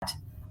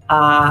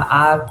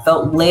I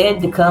felt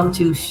led to come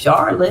to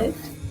Charlotte,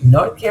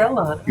 North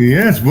Carolina.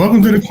 Yes,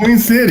 welcome to the Queen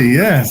City.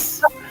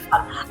 Yes.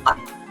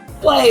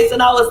 Place,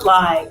 and I was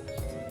like,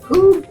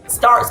 who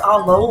starts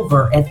all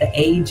over at the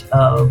age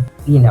of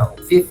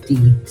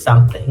 50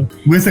 something?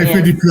 We'll say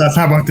 50 plus.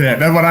 How about that?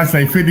 That's what I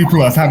say. 50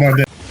 plus. How about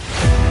that?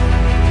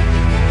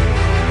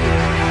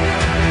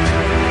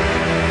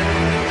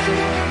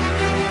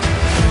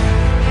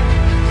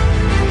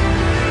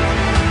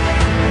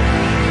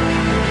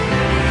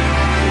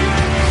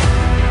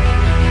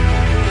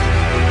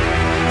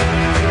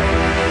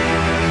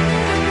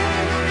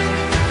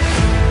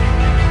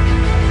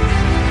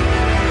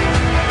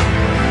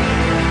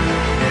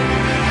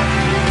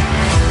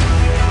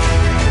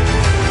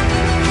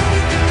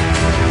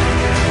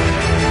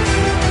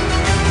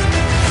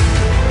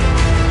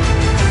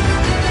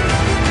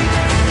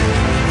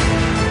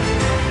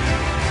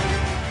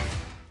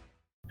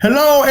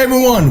 Hello,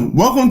 everyone.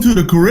 Welcome to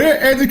the Career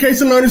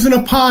Education Learning Center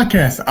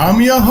podcast. I'm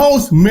your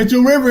host,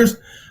 Mitchell Rivers.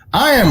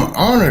 I am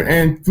honored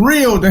and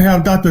thrilled to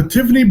have Dr.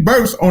 Tiffany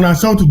Burks on our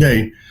show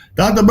today.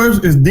 Dr.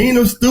 Burks is Dean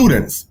of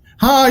Students.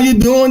 How are you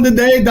doing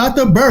today,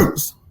 Dr.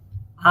 Burks?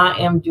 I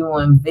am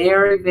doing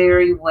very,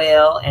 very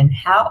well. And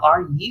how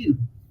are you?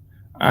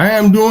 I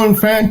am doing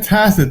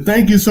fantastic.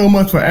 Thank you so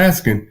much for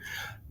asking.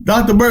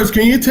 Dr. Burks,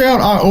 can you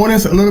tell our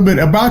audience a little bit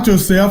about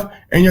yourself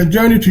and your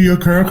journey to your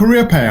current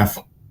career path?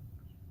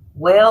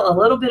 Well, a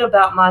little bit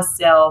about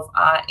myself.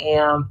 I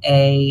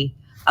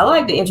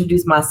like to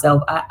introduce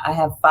myself. I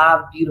have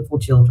 5 beautiful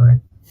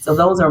children. So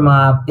those are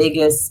my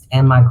biggest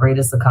and my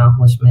greatest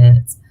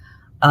accomplishments.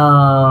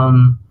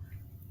 I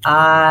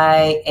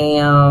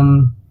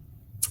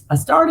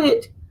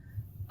started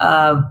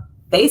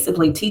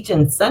basically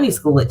teaching Sunday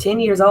school at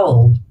 10 years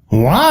old.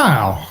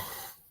 Wow.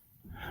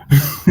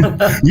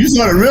 You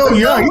started real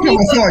young. You come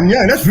starting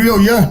young. That's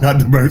real young,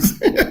 Dr. Burks.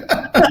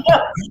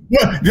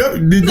 Did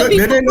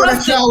they know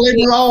that child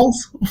labor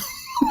laws?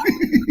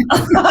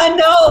 I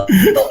know.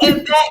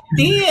 And back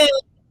then,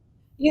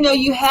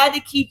 you had to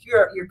keep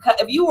your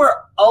if you were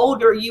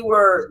older, you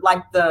were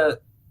like if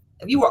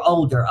you were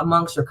older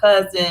amongst your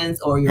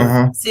cousins or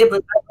your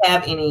siblings. I don't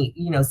have any,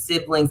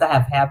 siblings. I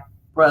have half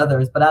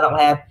brothers, but I don't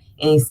have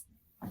any.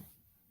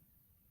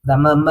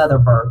 I'm a mother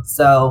birth.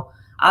 So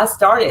I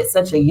started at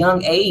such a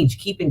young age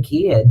keeping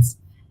kids.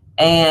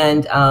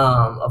 And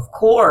of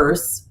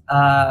course,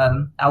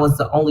 I was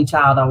the only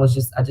child. I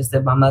just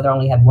said my mother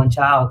only had one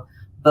child,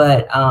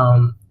 but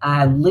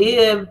I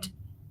lived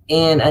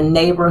in a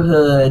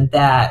neighborhood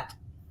that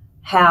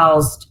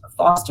housed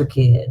foster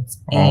kids.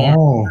 And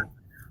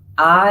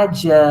I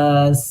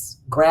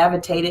just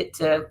gravitated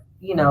to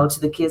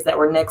the kids that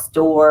were next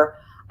door.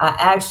 I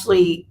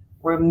actually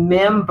I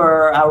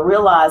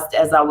realized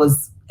as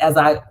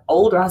I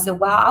older, I said,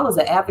 wow, I was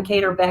an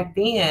advocator back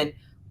then.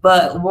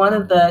 But one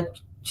of the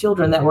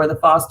children that were the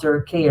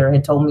foster care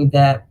had told me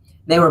that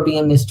they were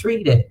being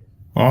mistreated.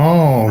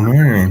 Oh,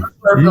 man.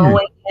 We're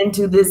going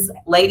into this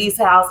lady's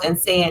house and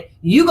saying,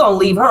 you going to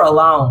leave her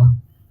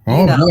alone.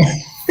 Oh, boy.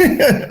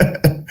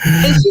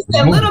 And she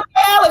said, little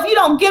girl, if you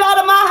don't get out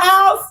of my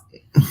house.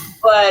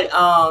 But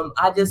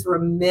I just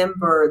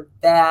remember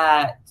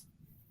that,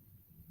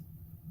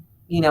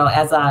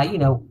 as I,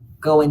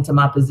 go into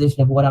my position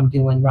of what I'm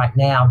doing right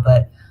now.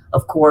 But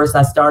of course,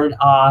 I started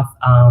off,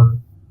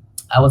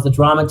 I was a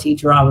drama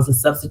teacher. I was a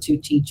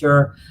substitute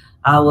teacher.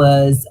 I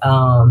was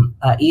an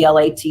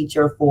ELA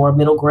teacher for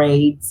middle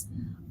grades,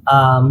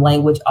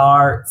 language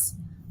arts.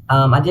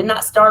 I did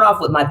not start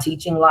off with my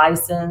teaching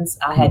license.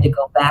 I had to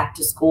go back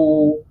to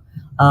school.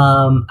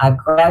 I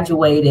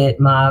graduated.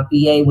 My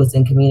BA was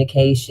in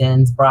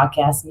communications,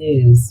 broadcast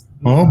news.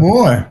 Oh,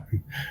 boy.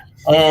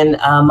 And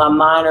my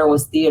minor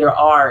was theater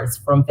arts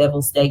from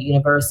Fayetteville State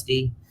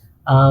University.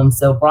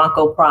 So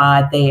Bronco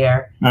Pride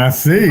there. I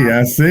see.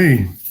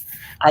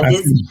 I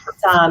did spend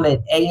time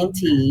at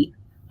A&T,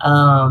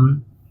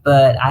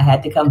 but I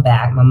had to come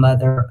back. My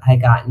mother had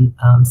gotten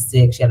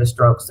sick. She had a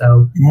stroke.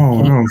 So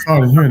I'm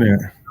sorry to hear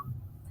that.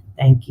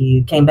 Thank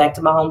you. Came back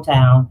to my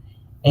hometown,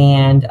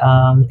 and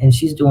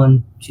she's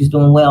doing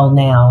well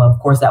now. Of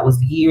course, that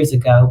was years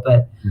ago,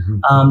 but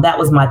that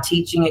was my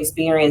teaching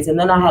experience. And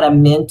then I had a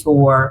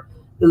mentor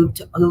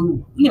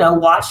who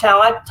watched how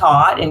I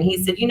taught, and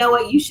he said, you know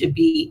what, you should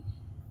be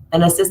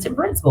an assistant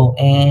principal.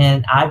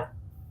 And I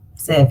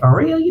said, for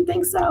real, you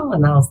think so?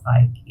 And I was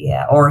like,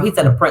 yeah. Or he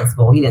said a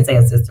principal. He didn't say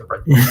assistant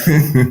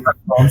principal.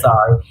 I'm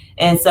sorry.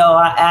 And so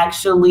I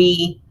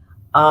actually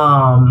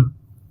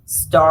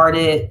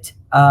started.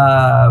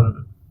 I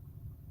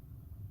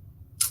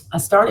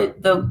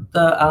started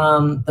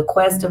the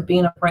quest of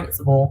being a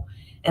principal,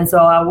 and so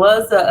I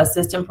was an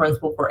assistant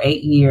principal for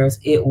 8 years.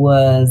 It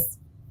was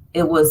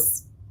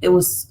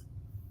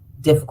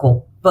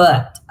difficult,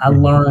 but I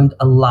learned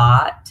a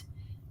lot.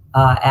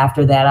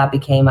 After that, I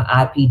became an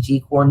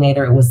IPG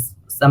coordinator. It was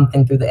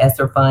something through the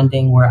ESSER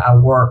funding where I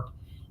worked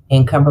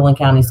in Cumberland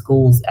County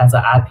Schools as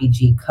an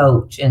IPG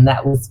coach. And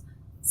that was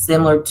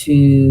similar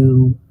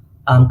to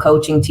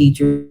coaching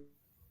teachers.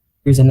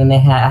 And then I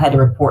had to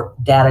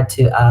report data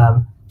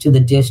to the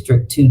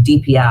district, to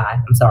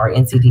DPI. I'm sorry,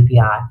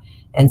 NCDPI.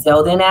 And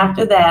so then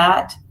after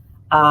that,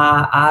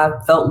 I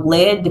felt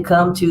led to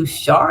come to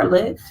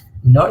Charlotte,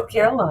 North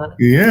Carolina.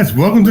 Yes,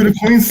 welcome to the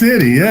Queen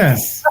City.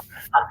 Yes.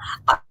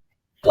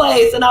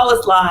 Place, and I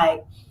was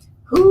like,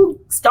 who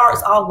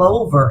starts all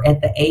over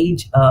at the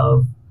age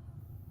of,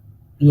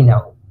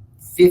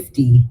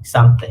 50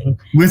 something?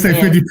 We say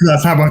 50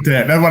 plus. How about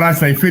that? That's what I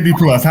say. 50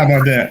 plus. How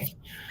about that?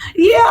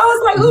 Yeah, I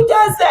was like, who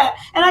does that?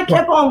 And I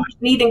kept on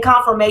needing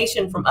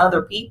confirmation from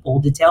other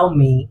people to tell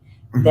me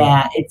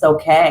that it's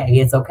okay.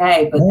 It's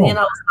okay. But then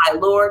I was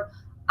like, Lord,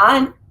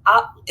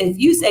 if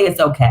you say it's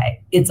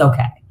okay, it's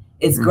okay.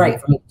 It's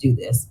great for me to do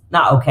this.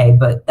 Not okay,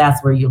 but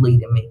that's where you're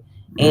leading me.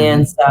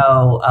 And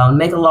so,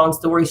 make a long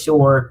story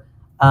short,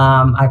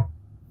 I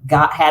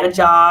had a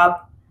job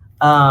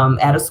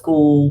at a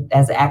school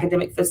as an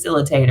academic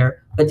facilitator,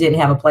 but didn't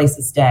have a place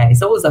to stay.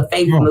 So it was a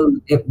faith move.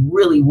 It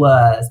really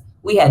was.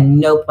 We had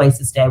no place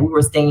to stay. We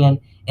were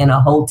staying in a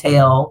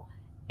hotel,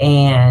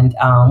 and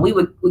we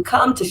would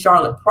come to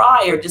Charlotte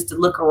prior just to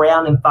look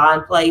around and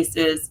find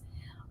places,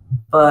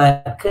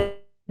 but could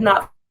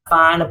not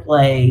find a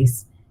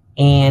place.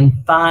 And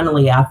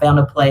finally, I found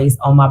a place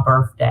on my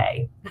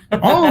birthday.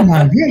 Oh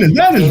my goodness,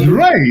 that is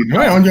great!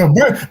 Right on your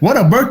birthday, what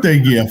a birthday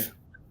gift!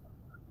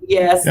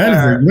 Yes, that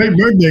is a great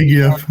birthday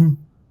gift.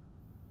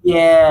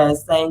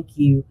 Yes, thank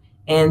you.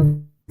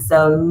 And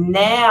so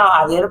now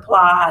I did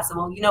apply. I said,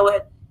 well, you know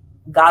what?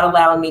 God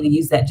allowed me to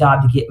use that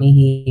job to get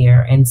me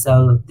here. And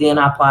so then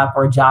I applied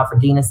for a job for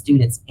Dean of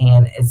Students.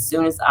 And as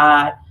soon as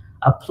I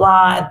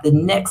applied, the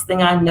next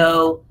thing I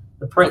know,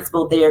 the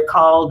principal there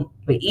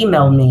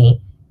emailed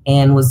me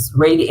and was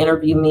ready to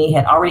interview me,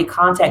 had already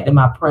contacted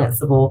my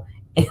principal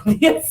and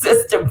the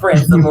assistant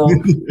principal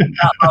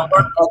about my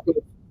work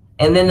ethic.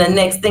 And then the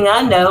next thing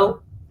I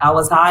know, I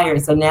was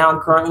hired. So now I'm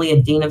currently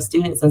a Dean of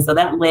Students. And so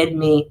that led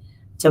me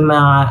to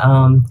my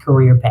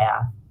career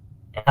path.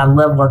 And I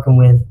love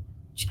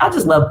I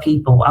just love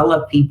people. I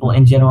love people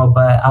in general,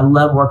 but I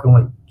love working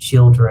with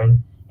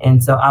children.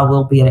 And so I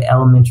will be at an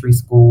elementary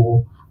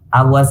school.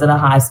 I was at a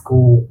high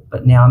school,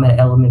 but now I'm at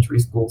elementary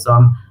school.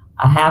 So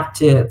I have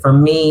to, for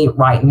me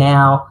right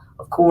now,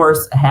 of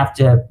course, I have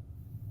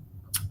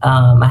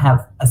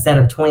a set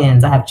of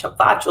twins. I have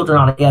 5 children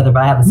altogether,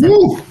 but I have a set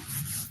of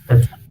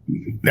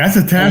That's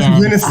a task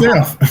within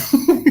itself.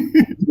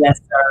 Yes,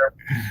 sir.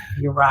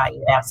 You're right.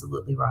 You're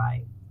absolutely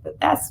right. But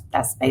that's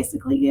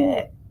basically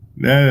it.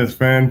 That is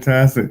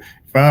fantastic.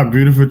 5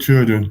 beautiful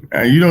children.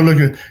 You don't look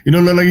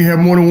like you have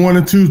more than 1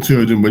 or 2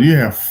 children, but you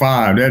have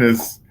 5. That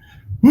is,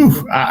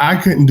 I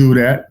couldn't do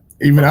that.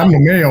 Even I'm the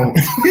male.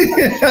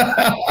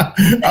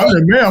 I'm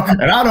the male,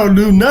 and I don't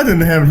do nothing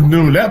to have to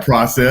do with that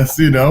process.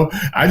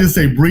 I just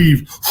say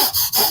breathe,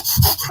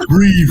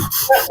 breathe.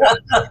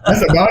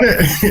 That's about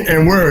it.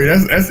 And worry.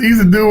 That's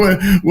easy to do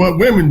what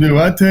women do.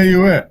 I tell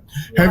you what.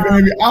 Have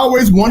you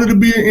always wanted to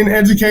be in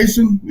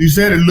education? You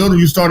said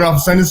you started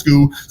off Sunday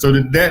school. So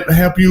did that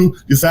help you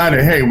decide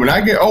that, hey, when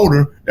I get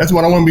older, that's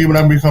what I want to be when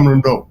I become an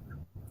adult?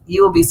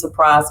 You will be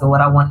surprised at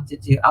what I wanted to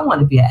do. I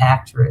wanted to be an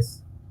actress.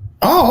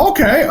 Oh,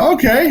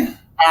 okay.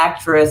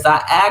 Actress.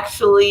 I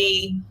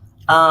actually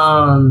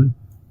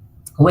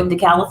went to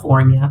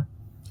California,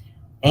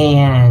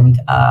 and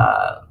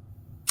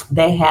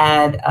they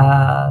had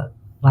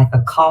like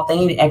a call. They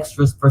needed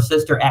extras for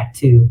Sister Act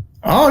 2.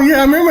 Oh, yeah,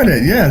 I remember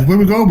that. Yes,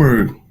 Whoopi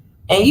Goldberg.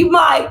 And you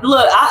might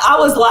look, I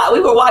was like,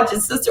 we were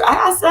watching Sister.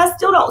 I said, I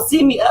still don't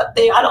see me up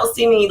there. I don't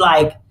see me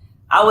like,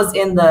 I was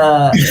in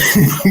on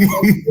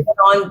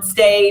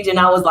stage, and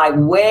I was like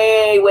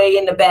way, way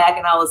in the back.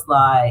 And I was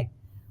like,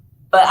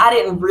 but I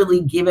didn't really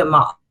give it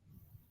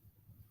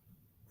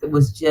it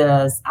was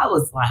just, I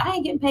was like, I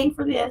ain't getting paid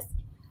for this.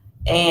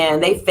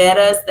 And they fed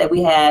us that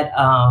we had,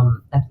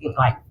 I think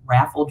like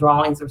raffle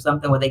drawings or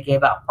something where they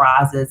gave out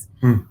prizes.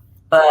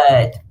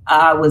 But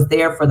I was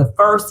there for the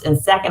first and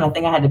second. I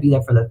think I had to be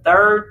there for the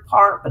third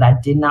part, but I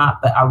did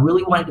not. But I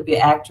really wanted to be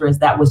an actress.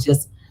 That was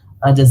just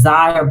a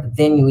desire. But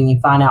then when you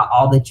find out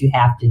all that you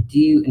have to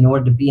do in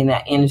order to be in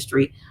that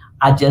industry,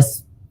 I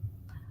just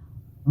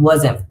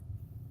wasn't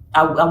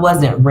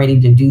ready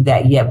to do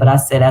that yet. But I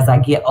said, as I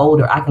get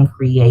older, I can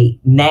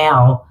create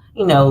now.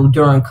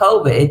 During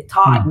COVID, it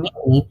taught me,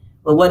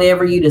 well,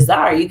 whatever you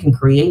desire, you can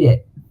create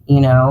it,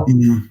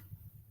 And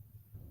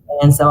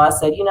so I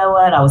said, you know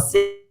what? I was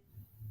sitting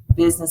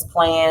business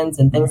plans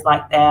and things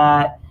like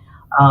that.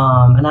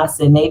 And I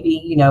said,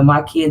 maybe,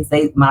 my kids,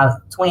 my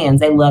twins,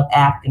 they love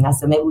acting. I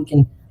said, maybe we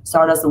can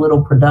start us a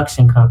little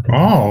production company.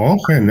 Oh,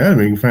 okay. That'd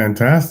be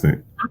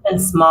fantastic. Something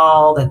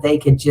small that they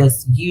could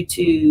just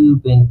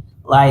YouTube and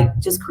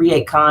just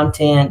create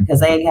content,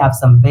 because they have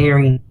some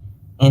very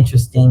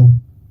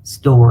interesting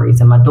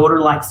stories. And my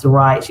daughter likes to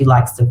write.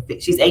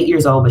 She's 8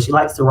 years old, but she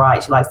likes to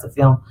write. She likes to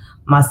film.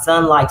 My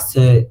son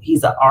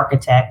he's an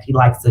architect. He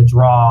likes to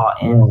draw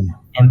and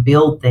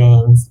build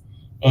things.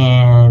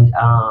 And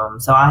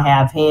so I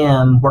have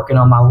him working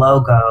on my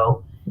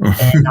logo, and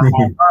I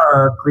have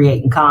her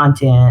creating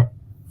content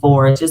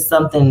for just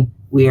something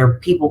where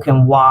people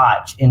can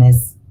watch, and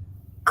it's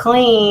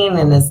clean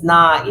and it's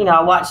not,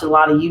 I watch a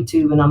lot of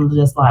YouTube and I'm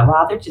just like,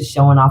 wow, they're just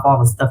showing off all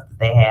the stuff that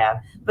they have.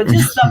 But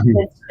just stuff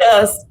that's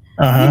just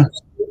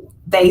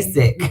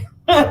basic.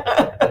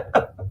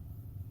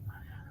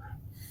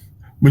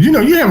 But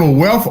you have a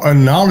wealth of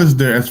knowledge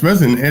there,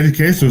 especially in the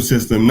educational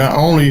system, not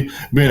only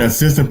being an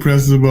assistant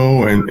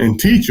principal and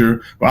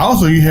teacher, but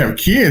also you have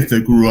kids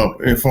that grew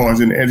up as far as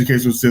in the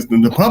educational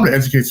system, the public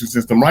education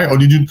system, right? Or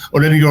did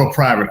they go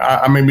private?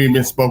 I may be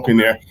misspoken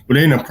there. Were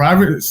they in a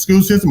private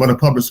school system or the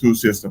public school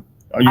system?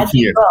 I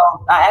did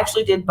both. I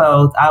actually did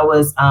both. I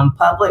was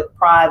public,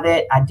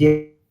 private. I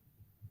did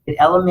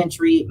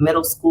elementary,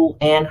 middle school,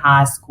 and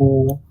high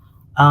school.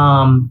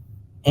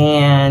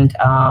 And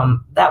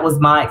that was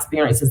my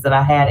experiences that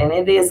I had. And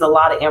it is a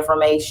lot of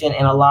information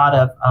and a lot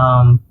of,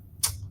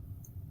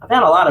 I've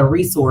had a lot of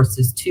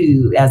resources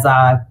too,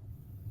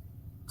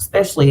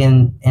 especially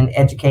in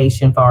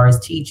education, as far as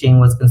teaching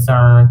was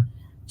concerned,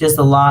 just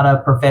a lot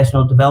of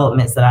professional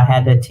developments that I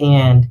had to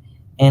attend.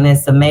 And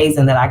it's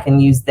amazing that I can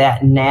use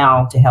that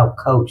now to help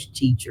coach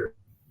teachers,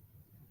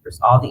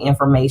 all the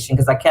information,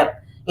 because I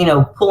kept,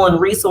 pulling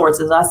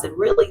resources. I said,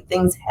 really,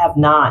 things have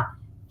not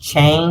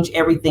change.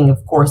 Everything,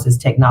 of course, is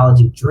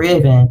technology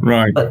driven,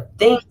 right? But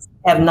things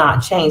have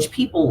not changed.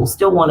 People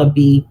still want to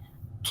be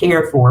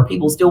cared for.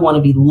 People still want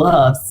to be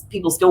loved.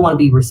 People still want to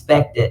be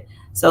respected.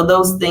 So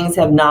those things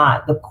have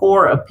not, the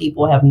core of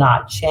people have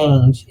not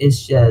changed.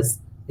 It's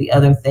just the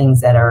other things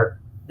that are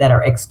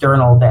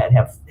external that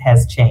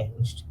has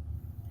changed.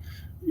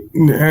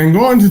 And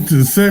going to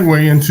the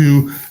segue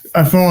into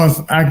as far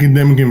as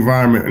academic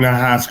environment in our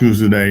high schools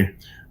today,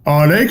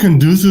 are they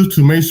conducive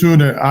to make sure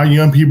that our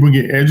young people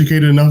get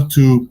educated enough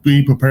to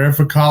be prepared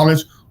for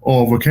college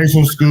or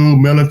vocational school,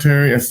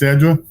 military,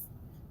 etc.?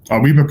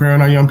 Are we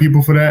preparing our young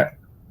people for that?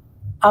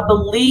 I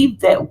believe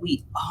that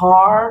we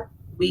are.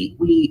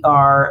 We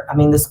are. I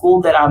mean, the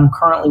school that I'm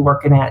currently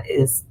working at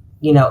is,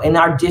 in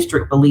our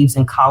district believes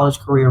in college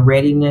career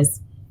readiness.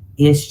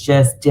 It's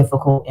just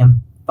difficult in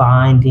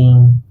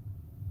finding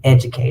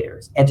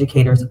educators.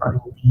 Educators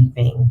are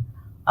leaving.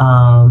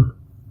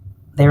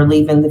 They're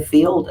leaving the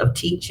field of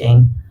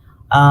teaching.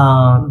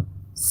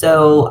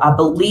 So I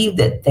believe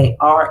that they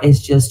are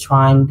is just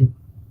trying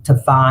to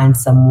find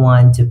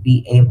someone to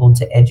be able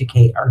to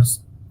educate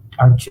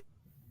our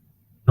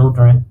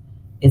children.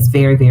 It's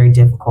very, very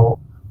difficult.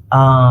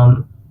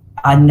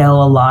 I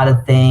know a lot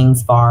of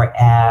things far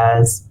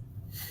as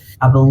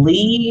I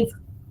believe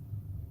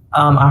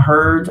I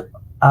heard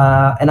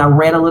and I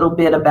read a little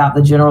bit about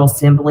the General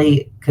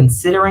Assembly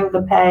considering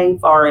the pay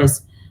far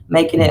as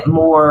making it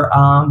more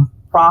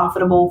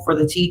profitable for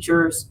the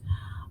teachers,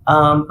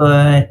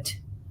 but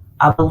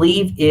I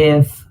believe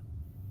if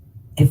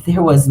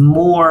there was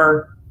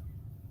more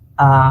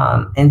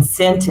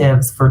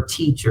incentives for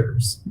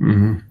teachers,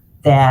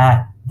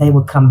 that they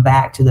would come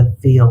back to the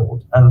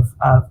field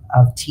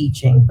of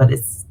teaching. But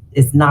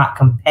it's not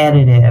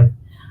competitive.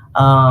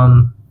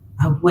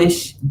 I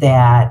wish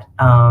that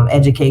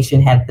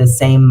education had the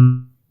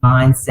same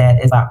mindset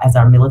as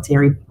our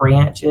military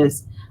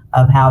branches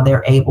of how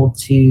they're able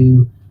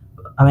to.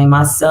 I mean,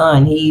 my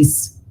son,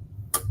 he's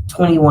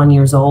 21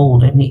 years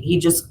old and he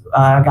just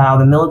got out of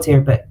the military,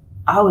 but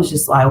I was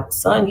just like,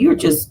 son, you're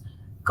just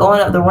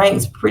going up the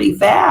ranks pretty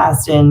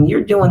fast and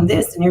you're doing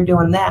this and you're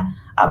doing that.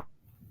 I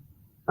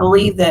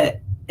believe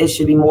that it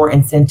should be more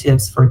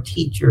incentives for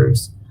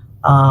teachers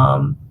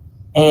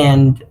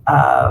and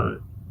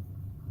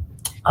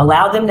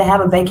allow them to have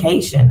a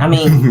vacation. I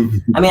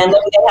mean, I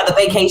know they have the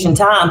vacation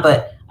time,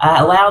 but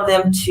allow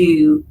them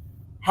to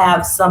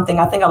have something.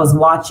 I think I was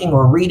watching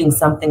or reading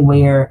something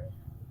where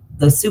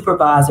the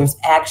supervisors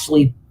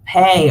actually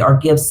pay or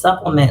give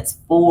supplements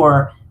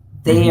for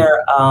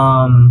their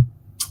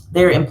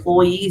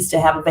employees to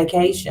have a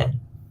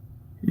vacation.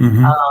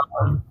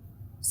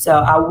 So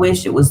I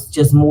wish it was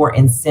just more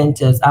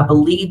incentives. I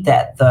believe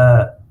that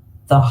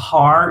the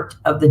heart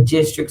of the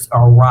districts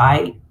are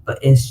right, but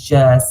it's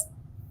just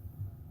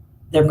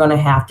they're going to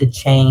have to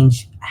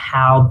change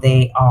how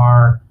they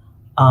are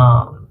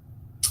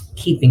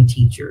keeping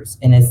teachers,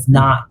 and it's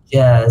not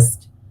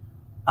just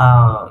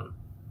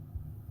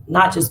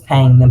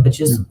paying them, but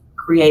just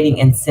creating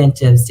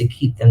incentives to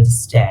keep them to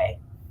stay,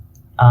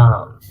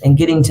 and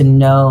getting to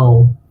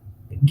know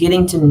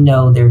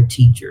their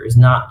teachers,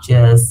 not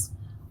just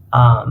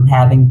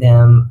having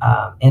them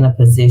in a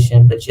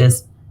position, but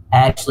just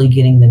actually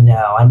getting to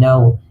know. I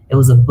know it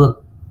was a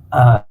book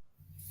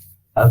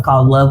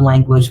called Love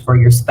Language for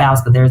Your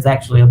Spouse, but there's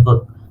actually a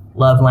book,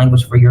 Love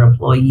Language for Your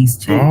Employees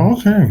too. Oh,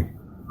 okay.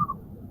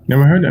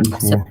 Never heard that before.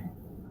 So,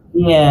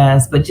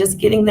 yes, but just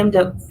getting them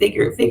to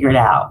figure it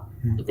out.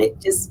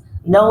 Just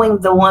knowing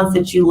the ones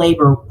that you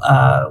labor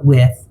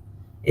with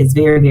is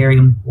very, very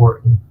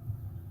important.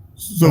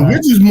 So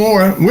which is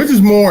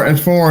more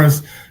as far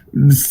as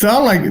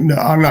sound like in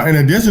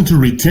addition to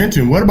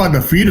retention, what about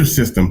the feeder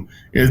system?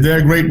 Is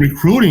there great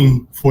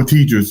recruiting for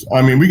teachers?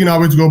 I mean, we can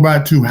always go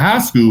back to high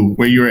school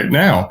where you're at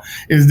now.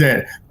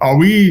 Are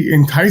we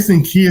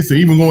enticing kids to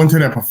even go into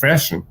that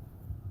profession?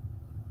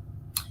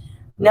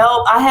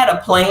 No, I had a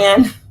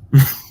plan.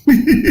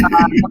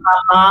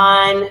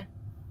 Mine,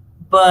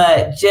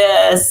 but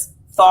just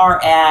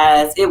far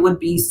as it would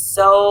be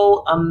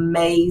so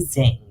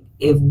amazing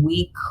if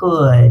we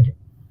could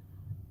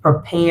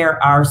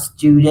prepare our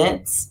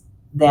students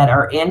that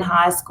are in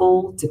high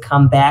school to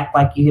come back,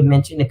 like you had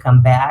mentioned, to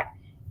come back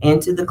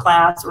into the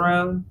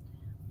classroom.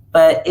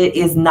 But it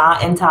is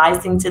not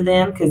enticing to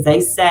them because they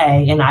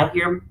say, and I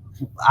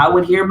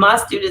would hear my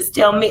students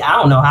tell me, I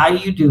don't know how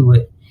you do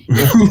it.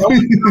 If someone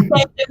came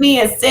to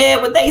me and said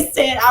what they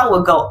said, I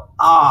would go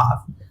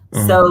off.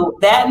 So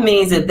that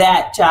means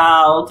that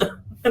child,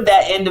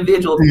 that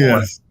individual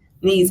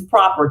needs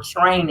proper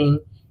training,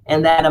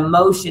 and that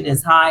emotion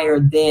is higher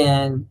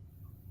than,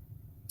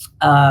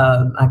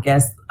 I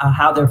guess,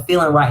 how they're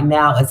feeling right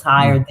now is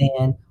higher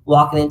than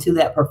walking into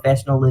that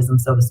professionalism,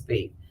 so to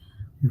speak.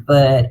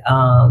 But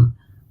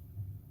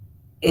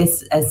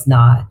it's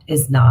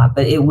not,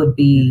 but it would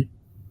be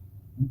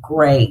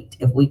great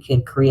if we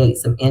could create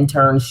some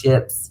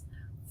internships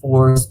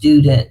for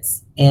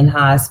students in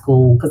high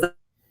school. Because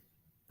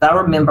I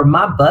remember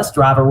my bus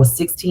driver was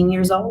 16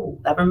 years old.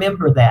 I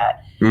remember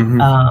that.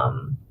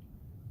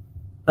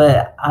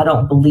 But I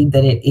don't believe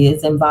that it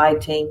is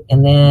inviting.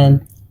 And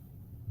then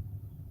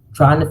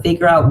trying to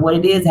figure out what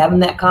it is, having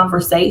that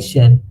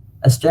conversation,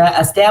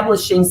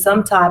 establishing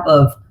some type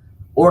of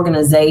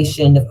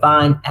organization to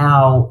find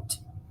out,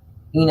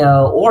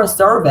 or a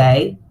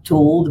survey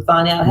tool to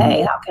find out,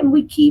 hey,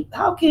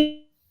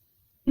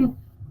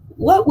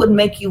 what would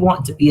make you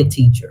want to be a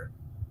teacher?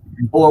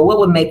 Or what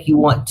would make you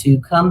want to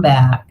come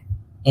back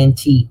and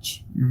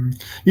teach?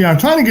 Yeah, I'm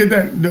trying to get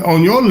that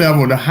on your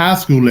level, the high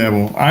school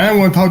level. I am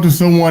going to talk to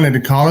someone at the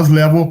college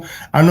level.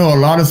 I know a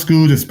lot of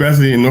schools,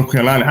 especially in North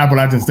Carolina,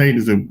 Appalachian State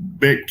is a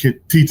big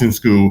teaching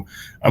school.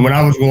 And when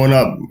I was growing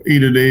up,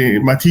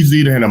 my teachers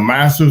either had a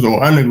master's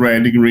or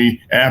undergrad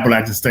degree at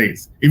Appalachian State.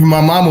 Even my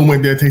mama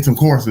went there to take some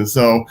courses.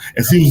 So,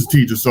 and she was a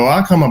teacher. So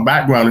I come a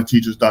background of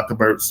teachers, Dr.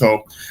 Burks.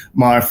 So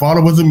my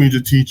father was a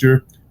music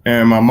teacher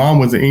and my mom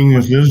was an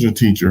English literature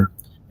teacher.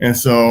 And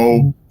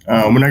so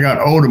when I got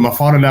older, my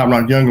father died when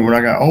I was younger. When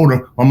I got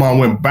older, my mom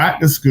went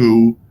back to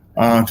school,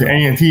 to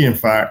A&T, in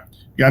fact,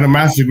 got a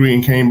master's degree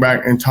and came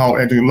back and taught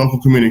at the local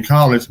community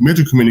college,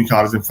 Mitchell Community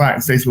College, in fact,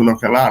 in Statesville,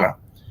 North Carolina,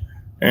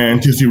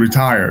 until she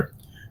retired.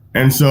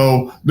 And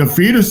so the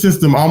feeder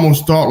system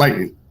almost started like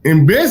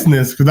in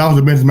business, because I was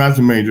a business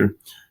management major.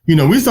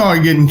 We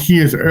started getting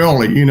kids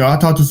early. I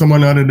talked to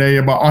someone the other day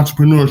about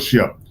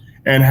entrepreneurship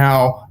and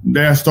how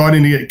they're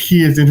starting to get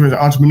kids interested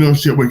in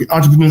entrepreneurship with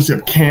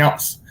entrepreneurship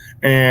camps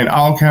and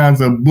all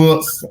kinds of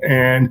books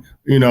and,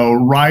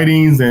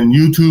 writings and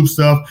YouTube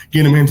stuff,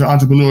 get them into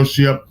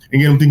entrepreneurship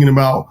and get them thinking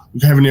about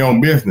having their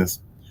own business.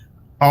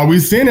 Are we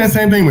seeing that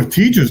same thing with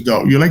teachers,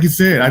 though? Like you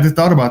said, I just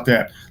thought about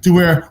that. To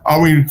where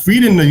are we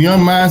feeding the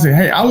young mind, say,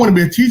 hey, I want to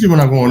be a teacher when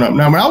I'm growing up?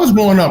 Now, when I was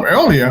growing up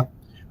earlier,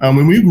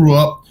 when we grew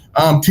up,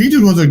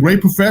 teachers was a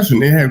great profession.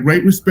 They had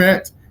great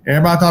respect.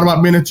 Everybody thought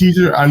about being a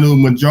teacher. I knew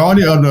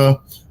majority of the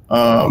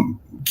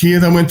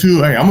kids I went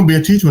to, hey, I'm going to be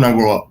a teacher when I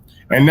grow up.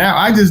 And now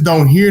I just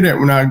don't hear that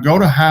when I go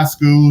to high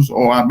schools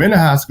or I've been to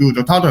high schools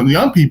or talk to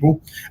young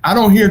people. I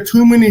don't hear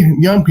too many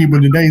young people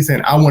today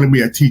saying, I want to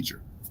be a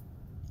teacher.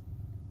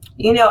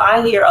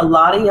 I hear a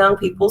lot of young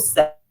people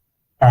say,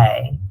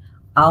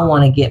 I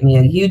want to get me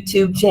a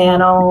YouTube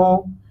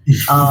channel.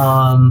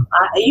 I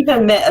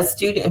even met a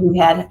student who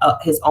had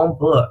his own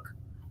book,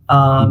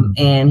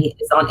 and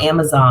it's on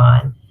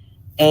Amazon.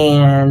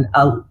 And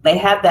they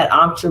have that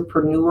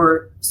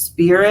entrepreneur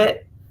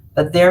spirit,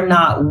 but they're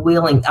not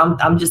willing.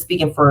 I'm just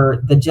speaking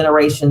for this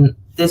generation,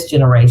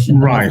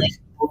 right?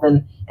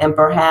 And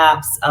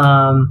perhaps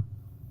I'm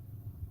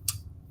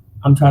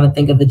trying to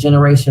think of the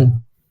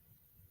generation,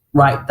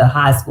 right? The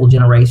high school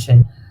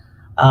generation.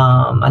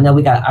 I know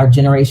we got our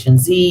Generation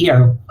Z,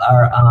 or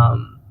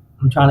I'm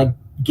trying to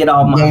get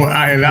all my.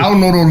 I don't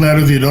know those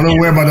letters here. Don't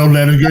worry about those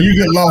letters, girl. You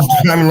get lost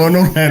trying to learn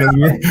those letters,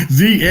 girl.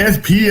 Z, S,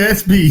 P,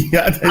 S, B.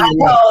 I tell you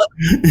what.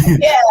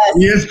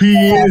 Yes.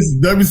 ESPN,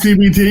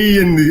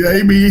 WCBT, and the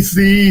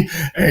ABC.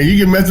 And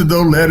you can mess with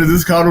those letters.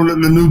 It's called the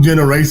new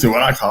generation,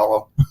 what I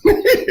call them.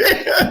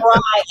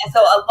 Right. And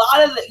so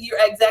you're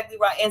exactly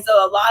right. And so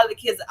a lot of the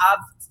kids I've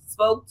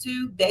spoke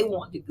to,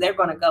 they're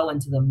going to go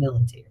into the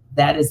military.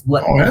 That is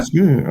what. Oh, that's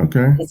good.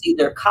 Okay. It's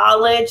either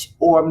college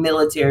or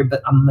military,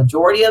 but a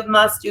majority of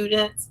my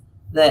students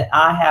that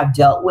I have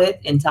dealt with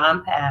in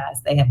time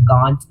past, they have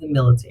gone to the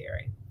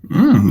military.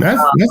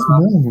 That's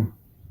amazing.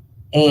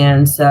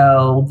 And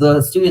so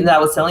the student that I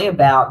was telling you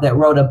about that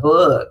wrote a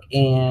book,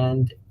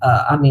 and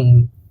I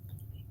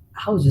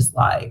was just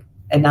like,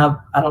 and I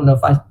don't know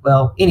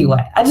if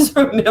anyway, I just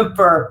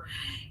remember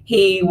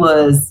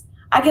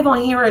I kept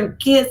on hearing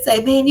kids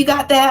say, man, you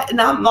got that?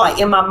 And I'm like,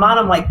 in my mind,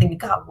 I'm like thinking,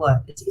 God,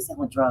 what? Is he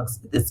selling drugs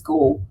at this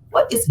school?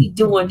 What is he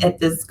doing at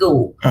this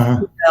school?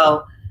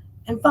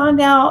 And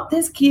find out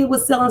this kid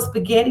was selling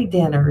spaghetti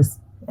dinners.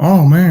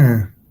 Oh,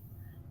 man.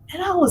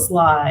 And I was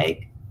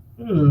like,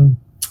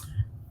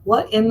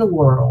 what in the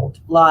world?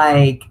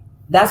 Like,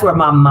 that's where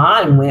my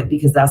mind went,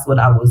 because that's what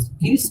I was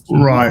used to.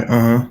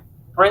 Right.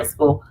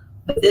 Principal.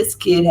 But this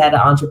kid had an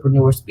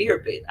entrepreneur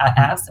spirit. But I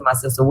asked him, I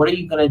said, so what are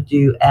you going to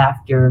do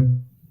after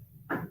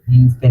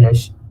you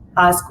finish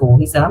high school?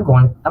 He said, I'm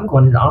going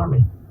to the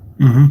Army.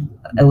 Mm-hmm.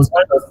 It was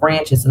one of those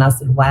branches. And I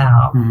said,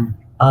 wow. Mm-hmm.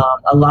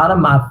 A lot of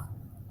my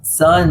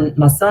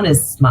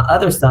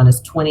other son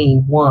is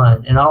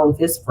 21, and all of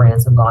his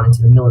friends have gone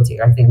into the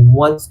military. I think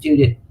one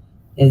student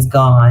is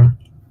gone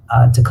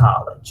to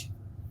college.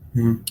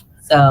 Mm-hmm.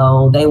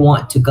 So they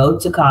want to go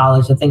to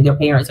college. I think their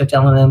parents are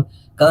telling them,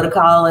 go to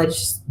college,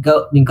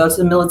 go to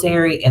the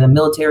military, and the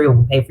military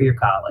will pay for your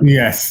college.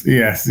 Yes.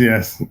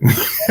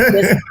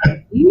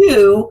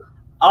 You,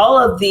 all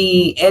of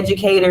the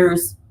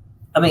educators,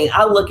 I mean,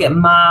 I look at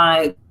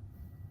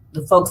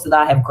the folks that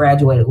I have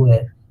graduated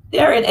with,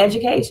 they're in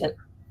education.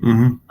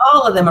 Mm-hmm.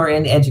 All of them are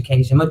in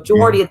education.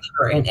 Majority of them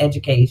are in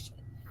education.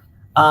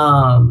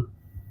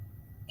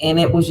 And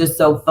it was just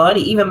so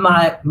funny. Even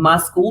my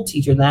school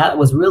teacher, that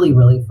was really,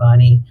 really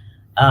funny.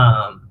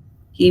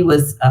 He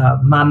was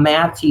my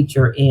math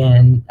teacher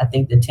in, I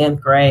think, the 10th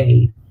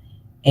grade.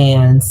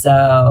 And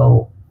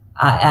so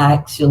I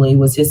actually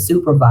was his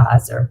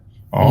supervisor.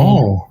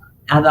 Oh.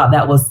 And I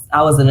thought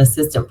I was an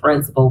assistant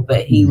principal,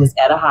 but he was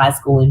at a high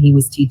school and he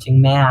was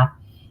teaching math.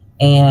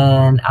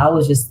 And I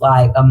was just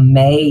like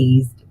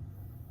amazed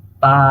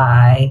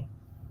by,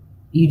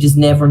 you just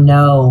never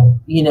know,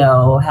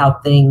 how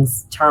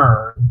things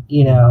turn,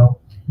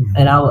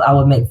 and I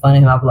would make fun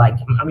of him. I'd be like,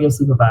 I'm your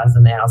supervisor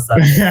now. So,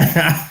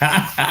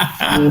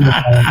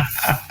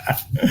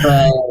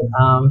 but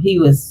he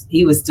was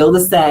still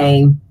the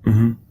same.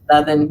 Mm-hmm.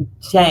 Nothing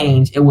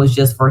changed. It was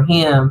just for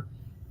him.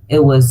 He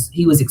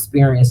was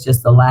experienced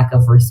just the lack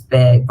of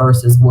respect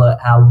versus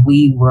how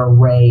we were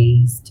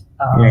raised.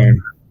 Right.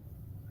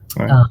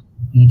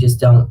 You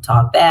just don't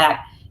talk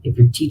back. If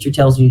your teacher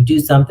tells you to do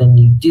something,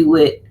 you do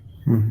it.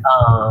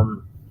 Mm-hmm.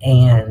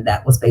 And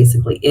that was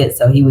basically it.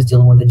 So he was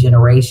dealing with a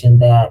generation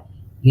that,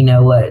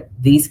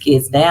 these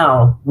kids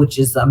now, which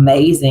is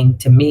amazing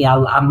to me,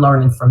 I'm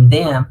learning from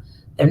them.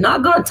 They're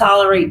not going to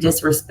tolerate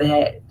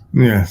disrespect.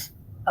 Yes.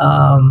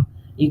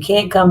 You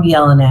can't come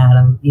yelling at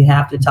them. You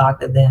have to talk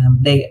to them.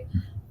 They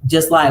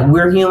just like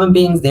we're human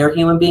beings. They're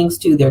human beings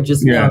too. They're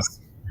just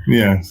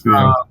Yes.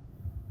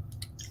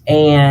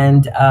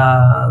 And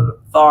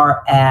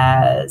far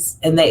as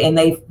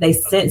they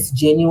sense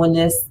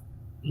genuineness.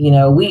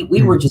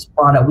 We were just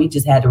brought up. We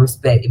just had to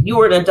respect. If you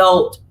were an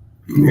adult,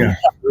 we have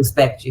to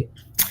respect you.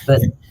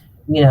 But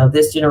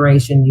this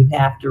generation, you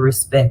have to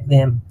respect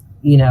them.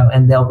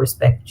 And they'll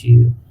respect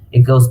you.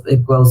 It goes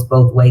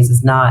both ways.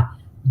 It's not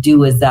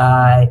do as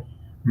I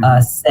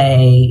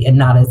say and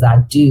not as I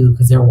do,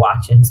 because they're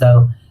watching.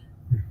 So,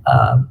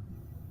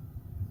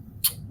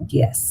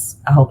 yes,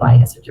 I hope I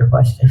answered your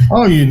question.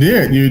 Oh, you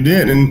did,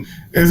 and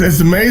it's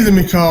amazing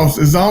because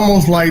it's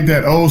almost like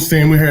that old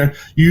saying we hear: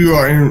 you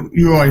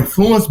are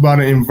influenced by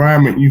the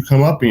environment you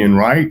come up in,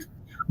 right?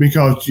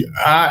 Because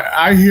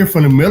I hear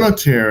from the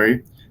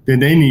military that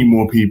they need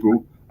more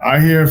people. I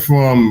hear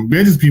from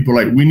business people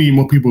like we need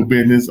more people in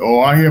business,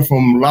 or I hear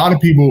from a lot of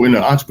people in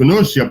the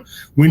entrepreneurship,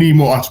 we need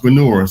more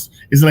entrepreneurs.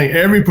 It's like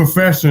every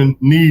profession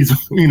needs,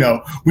 we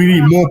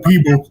need more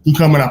people to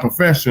come in our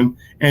profession,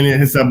 and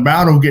it's a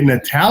battle getting the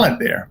talent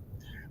there.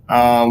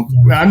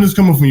 I'm just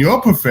coming from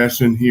your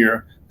profession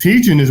here.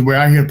 Teaching is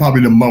where I hear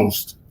probably the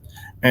most,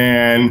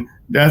 and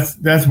that's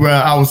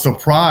where I was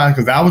surprised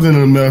because I was in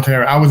the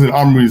military. I was in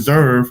Army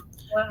Reserve,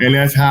 and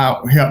that's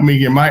how it helped me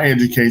get my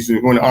education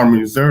on the Army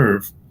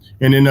Reserve.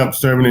 And end up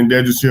serving in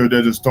Desert Shield,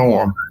 Desert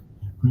Storm.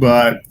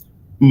 But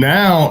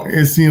now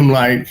it seems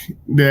like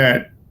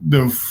that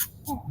the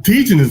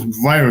teaching is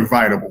very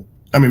vital.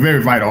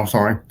 Very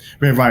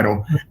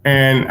vital.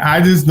 And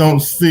I just don't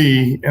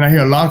see, and I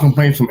hear a lot of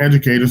complaints from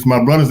educators.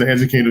 My brother's an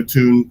educator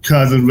too,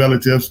 cousins,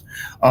 relatives.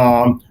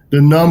 The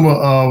number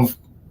of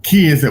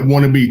kids that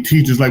want to be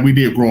teachers like we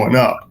did growing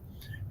up.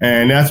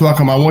 And that's why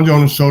I want you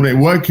on the show that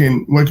what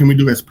can we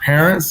do as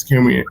parents?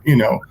 Can we,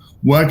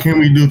 what can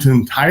we do to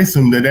entice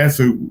them that's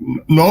a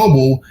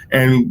noble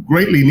and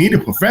greatly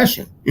needed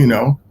profession,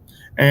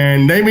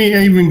 And they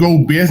may even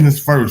go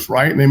business first,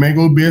 right? They may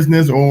go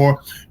business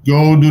or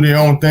go do their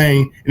own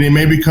thing, and they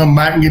maybe come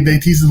back and get their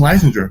teacher's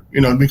licensure,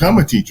 become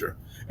a teacher.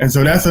 And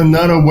so that's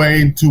another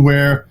way to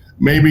where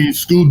maybe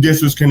school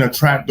districts can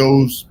attract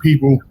those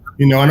people.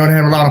 I know they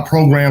have a lot of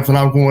programs when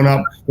I was growing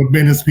up for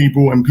business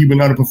people and people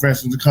in other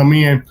professions to come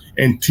in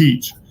and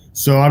teach.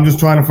 So I'm just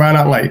trying to find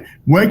out,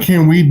 what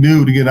can we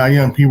do to get our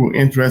young people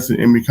interested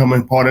in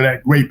becoming part of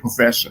that great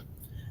profession?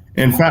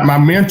 In fact, my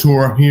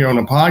mentor here on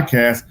the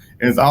podcast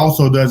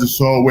also does a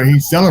show where he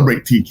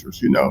celebrates teachers.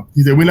 He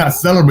said we're not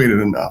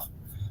celebrated enough.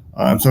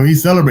 So he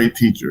celebrates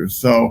teachers.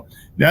 So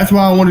that's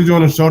why I wanted you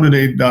on the show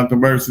today, Dr.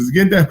 Burks, is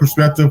get that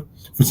perspective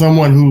for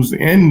someone who's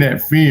in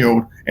that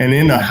field and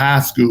in the high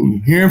school,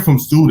 hearing from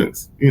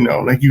students,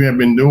 like you have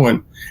been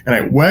doing.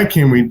 And what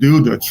can we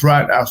do to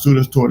attract our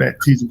students toward that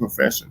teaching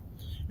profession?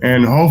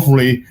 And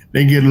hopefully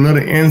they get a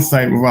little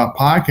insight with our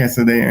podcast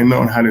today and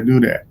knowing how to do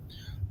that.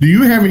 Do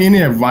you have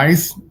any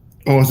advice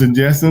or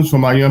suggestions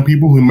from our young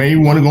people who may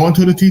want to go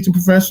into the teaching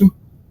profession?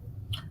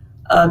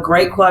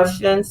 Great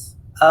questions.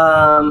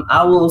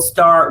 I will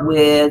start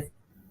with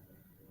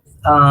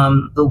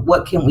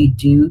what can we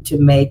do to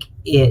make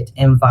it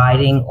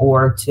inviting,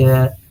 or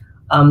to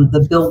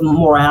the build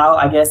morale,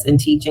 I guess, in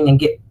teaching and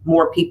get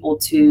more people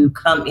to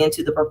come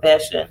into the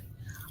profession.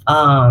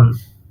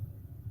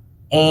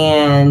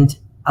 And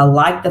I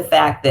like the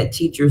fact that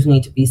teachers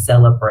need to be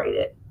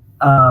celebrated.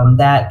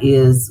 That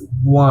is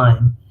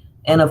one.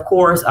 And of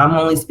course, I'm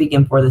only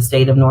speaking for the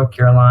state of North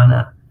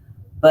Carolina,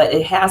 but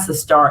it has to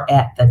start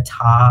at the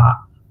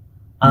top,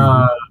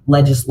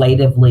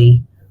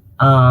 legislatively,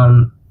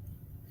 far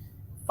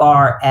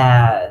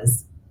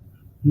as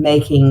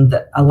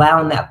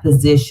allowing that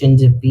position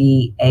to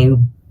be a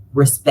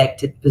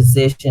respected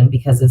position,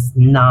 because it's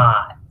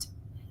not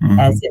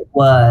as it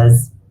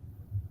was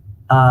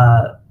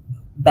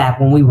back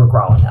when we were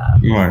growing up.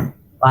 Right.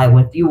 Like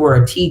if you were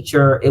a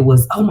teacher, it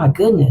was, oh my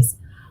goodness,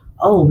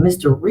 oh,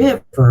 Mr.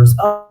 Rivers,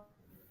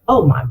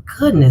 oh my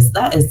goodness,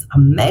 that is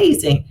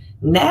amazing.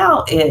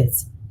 Now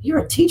it's, you're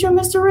a teacher,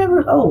 Mr.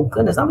 Rivers? Oh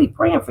goodness, I'll be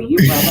praying for you.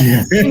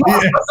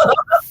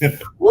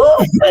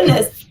 Whoa,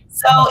 goodness.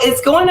 So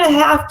it's going to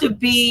have to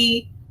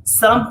be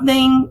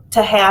something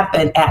to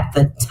happen at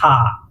the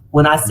top.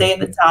 When I say at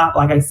the top,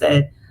 like I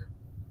said,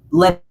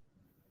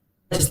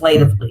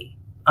 legislatively,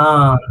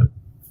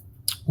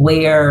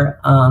 where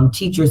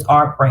teachers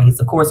are praised.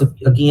 Of course, if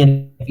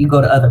you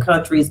go to other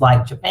countries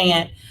like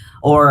Japan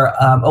or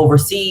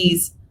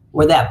overseas,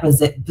 where that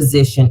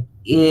position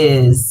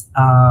is,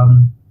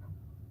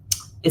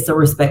 it's a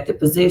respected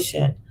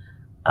position.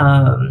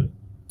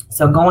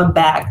 So going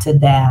back to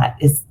that,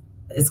 it's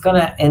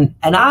gonna, and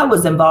I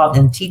was involved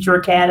in Teacher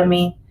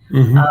Academy,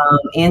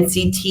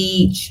 NC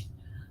Teach.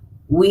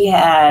 We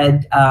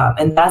had,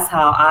 and that's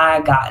how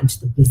I got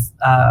into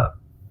the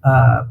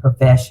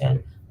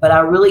profession. But I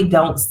really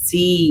don't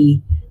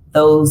see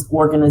those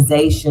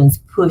organizations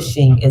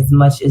pushing as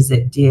much as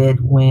it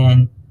did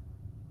when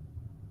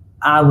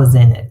I was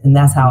in it. And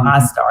that's how I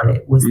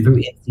started, was through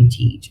NC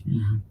Teach.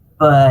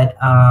 But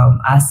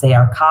I say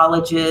our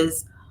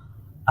colleges,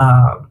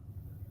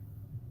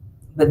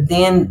 but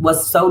then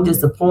what's so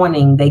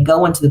disappointing, they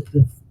go into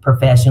the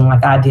profession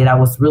like I did. I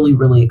was really,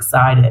 really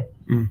excited.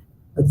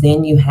 But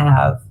then you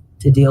have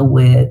to deal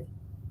with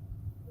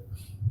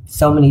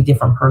so many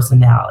different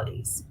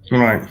personalities.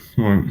 Right.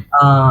 And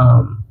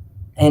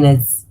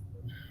it's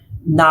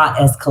not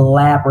as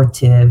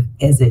collaborative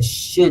as it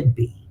should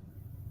be.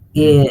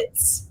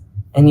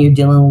 And you're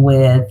dealing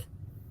with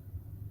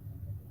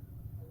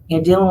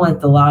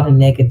a lot of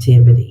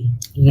negativity,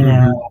 you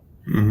know.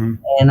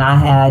 And I've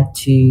had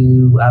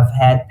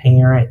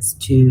parents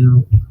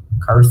to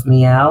curse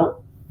me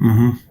out.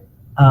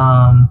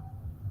 I've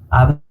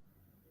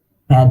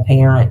had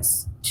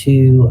parents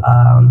to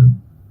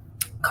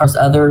curse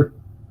other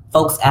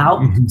folks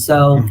out.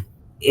 So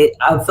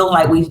I feel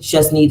like we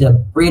just need to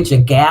bridge a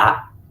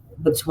gap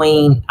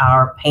between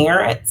our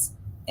parents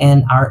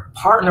and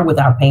partner with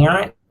our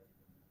parents.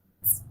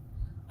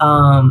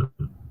 Some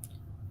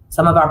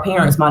of our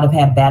parents might have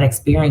had bad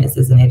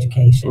experiences in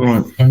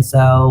education. And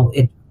so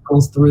it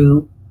goes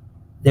through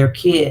their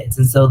kids.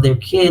 And so their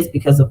kids,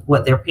 because of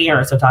what their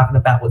parents are talking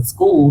about with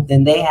school,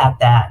 then they have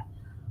that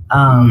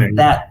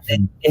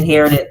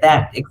inherited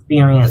that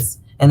experience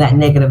and that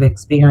negative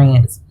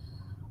experience.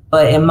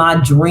 But in my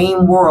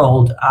dream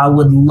world, I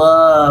would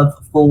love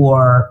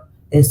for,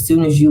 as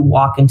soon as you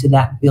walk into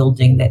that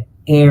building, that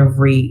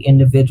every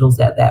individual's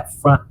at that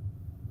front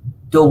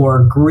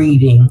door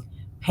greeting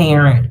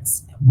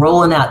parents,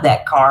 rolling out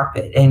that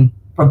carpet and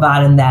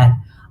providing that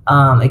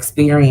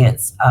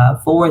experience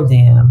for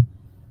them.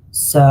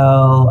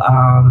 So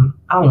I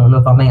don't know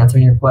if I'm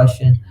answering your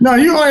question. No,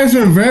 you're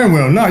answering very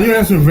well. And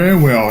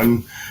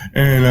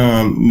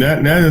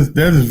that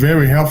is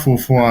very helpful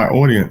for our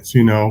audience,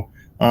 you know,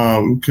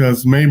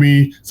 because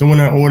maybe someone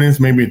in our audience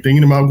may be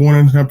thinking about going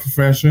into that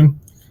profession,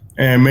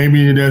 and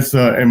maybe there's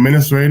an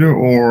administrator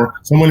or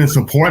someone in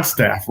support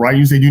staff, right?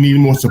 You said you need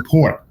more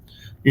support,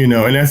 you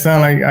know, and that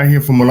sounds like I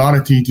hear from a lot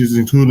of teachers,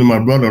 including my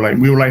brother, like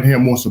we would like to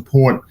have more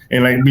support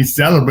and like be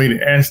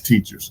celebrated as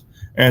teachers.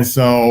 And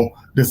so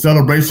the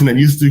celebration that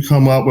used to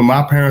come up when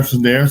my parents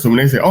were there, so when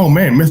they say, oh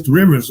man, Mr.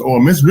 Rivers or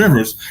Miss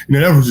Rivers, you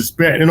know, that was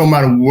respect. It don't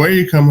matter where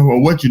you come from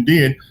or what you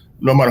did,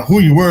 no matter who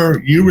you were,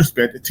 you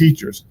respect the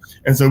teachers.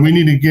 And so we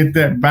need to get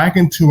that back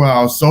into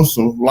our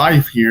social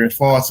life here as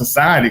far as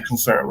society is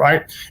concerned,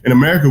 right? In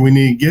America, we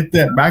need to get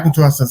that back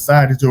into our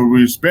society to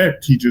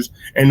respect teachers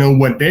and know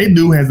what they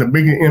do has a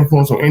bigger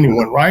influence on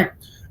anyone, right?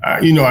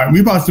 You know,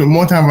 we probably spend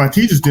more time with our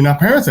teachers than our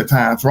parents at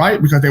times,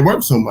 right? Because they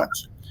work so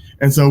much.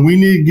 And so we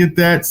need to get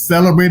that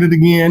celebrated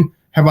again,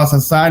 have our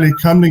society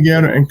come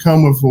together and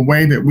come with a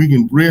way that we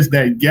can bridge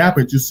that gap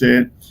that you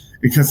said,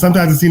 because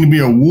sometimes it seems to be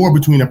a war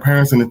between the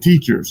parents and the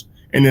teachers.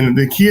 And then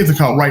the kids are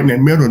caught right in the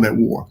middle of that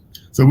war.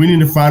 So we need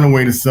to find a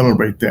way to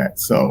celebrate that.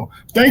 So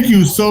thank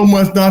you so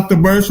much, Dr.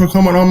 Burks, for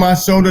coming on my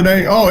show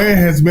today. Oh, it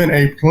has been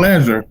a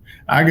pleasure.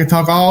 I can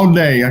talk all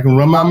day. I can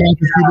run my mouth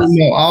to people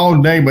know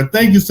all day. But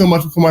thank you so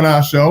much for coming on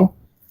our show.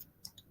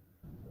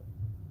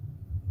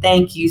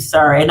 Thank you,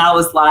 sir. And I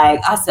was like,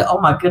 I said, oh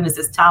my goodness,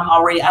 it's time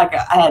already. I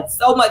had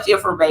so much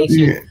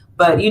information,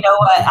 but you know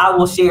what? I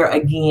will share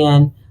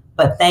again.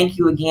 But thank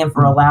you again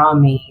for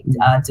allowing me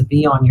to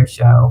be on your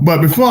show.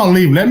 But before I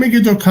leave, let me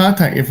get your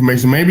contact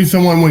information. Maybe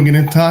someone will get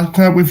in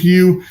contact with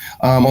you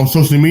on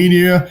social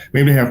media.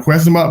 Maybe they have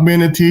questions about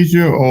being a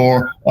teacher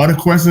or other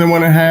questions they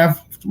want to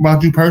have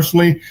about you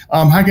personally.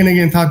 How can they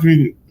get in touch with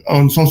you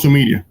on social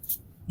media?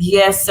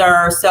 Yes,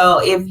 sir. So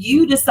if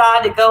you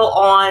decide to go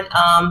on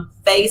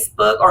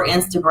Facebook or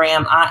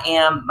Instagram,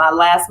 my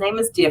last name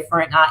is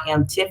different. I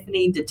am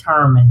Tiffany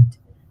Determined.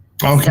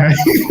 Okay.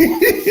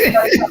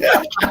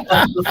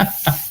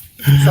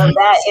 So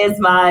that is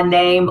my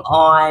name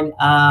on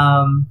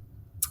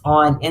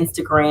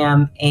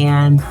Instagram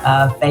and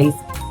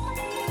Facebook.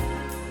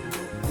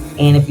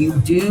 And if you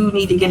do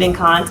need to get in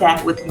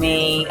contact with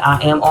me,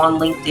 I am on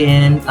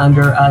LinkedIn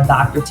under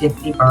Dr.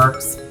 Tiffany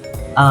Burks.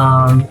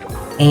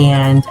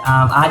 And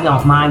I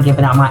don't mind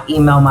giving out my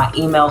email. My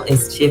email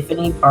is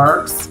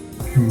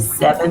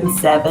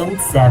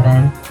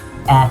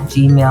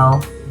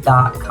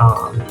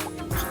tiffanyburks777@gmail.com.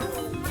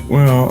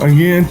 Well,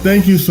 again,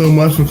 thank you so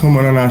much for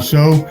coming on our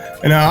show.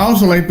 And I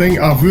also like to thank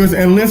our viewers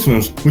and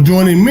listeners for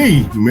joining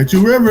me,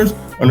 Mitchell Rivers,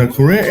 on the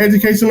Career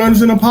Education Learning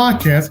Center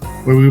podcast,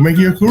 where we make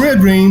your career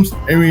dreams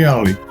a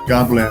reality.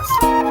 God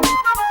bless.